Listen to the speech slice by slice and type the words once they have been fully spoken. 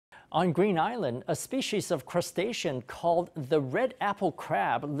On Green Island, a species of crustacean called the red apple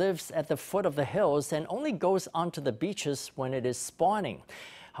crab lives at the foot of the hills and only goes onto the beaches when it is spawning.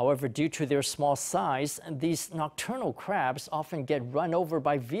 However, due to their small size, these nocturnal crabs often get run over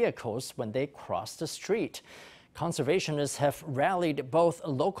by vehicles when they cross the street. Conservationists have rallied both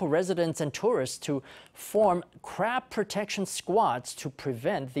local residents and tourists to form crab protection squads to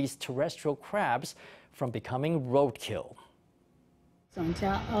prevent these terrestrial crabs from becoming roadkill.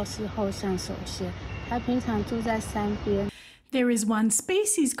 There is one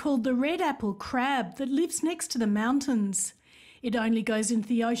species called the red apple crab that lives next to the mountains. It only goes into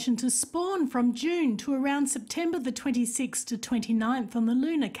the ocean to spawn from June to around September the 26th to 29th on the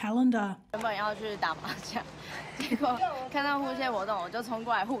lunar calendar.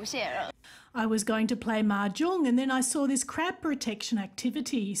 I was going to play Mahjong and then I saw this crab protection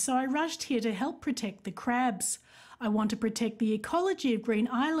activity, so I rushed here to help protect the crabs. I want to protect the ecology of Green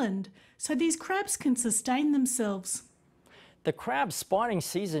Island so these crabs can sustain themselves. The crab spawning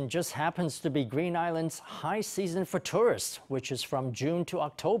season just happens to be Green Island's high season for tourists, which is from June to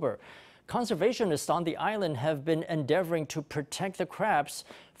October. Conservationists on the island have been endeavoring to protect the crabs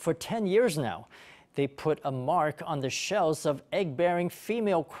for 10 years now. They put a mark on the shells of egg-bearing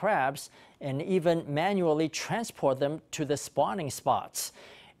female crabs and even manually transport them to the spawning spots.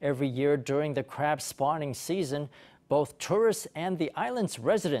 Every year during the crab spawning season, both tourists and the island's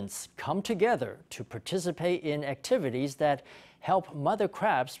residents come together to participate in activities that help mother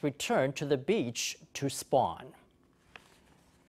crabs return to the beach to spawn.